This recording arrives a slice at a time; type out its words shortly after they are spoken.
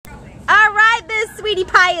sweetie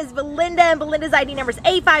pie is Belinda, and Belinda's ID number is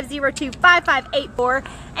A5025584.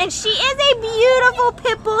 And she is a beautiful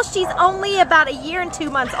pit bull. She's only about a year and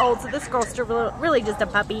 2 months old, so this girl's still really just a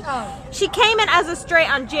puppy. She came in as a stray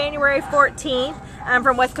on January 14th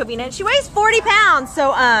from West Covina, and she weighs 40 pounds.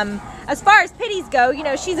 So as far as pitties go, you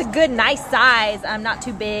know, she's a good, nice size, not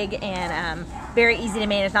too big, and very easy to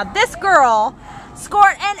manage. Now this girl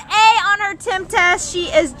scored an A on her temp test. She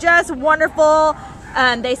is just wonderful.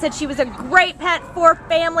 They said she was a great pet for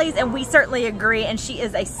families, and we certainly agree, and she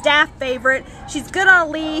is a staff favorite. She's good on a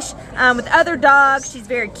leash with other dogs. She's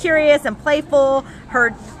very curious and playful.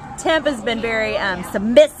 Her temp has been very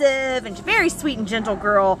submissive, and she's a very sweet and gentle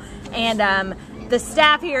girl, and the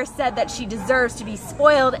staff here said that she deserves to be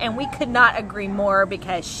spoiled, and we could not agree more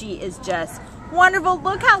because she is just wonderful.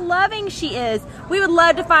 Look how loving she is. We would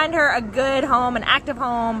love to find her a good home, an active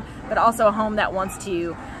home, but also a home that wants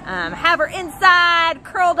to have her inside,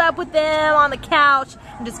 curled up with them on the couch,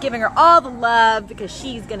 and just giving her all the love because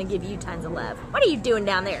she's gonna give you tons of love. What are you doing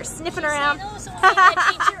down there? Sniffing around?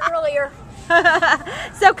 Earlier.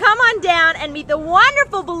 So come on down and meet the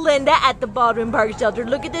wonderful Belinda at the Baldwin Park Shelter.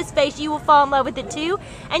 Look at this face. You will fall in love with it too,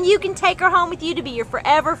 and you can take her home with you to be your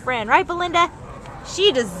forever friend. Right, Belinda?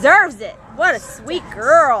 She deserves it. What a sweet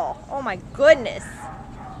girl. Oh my goodness.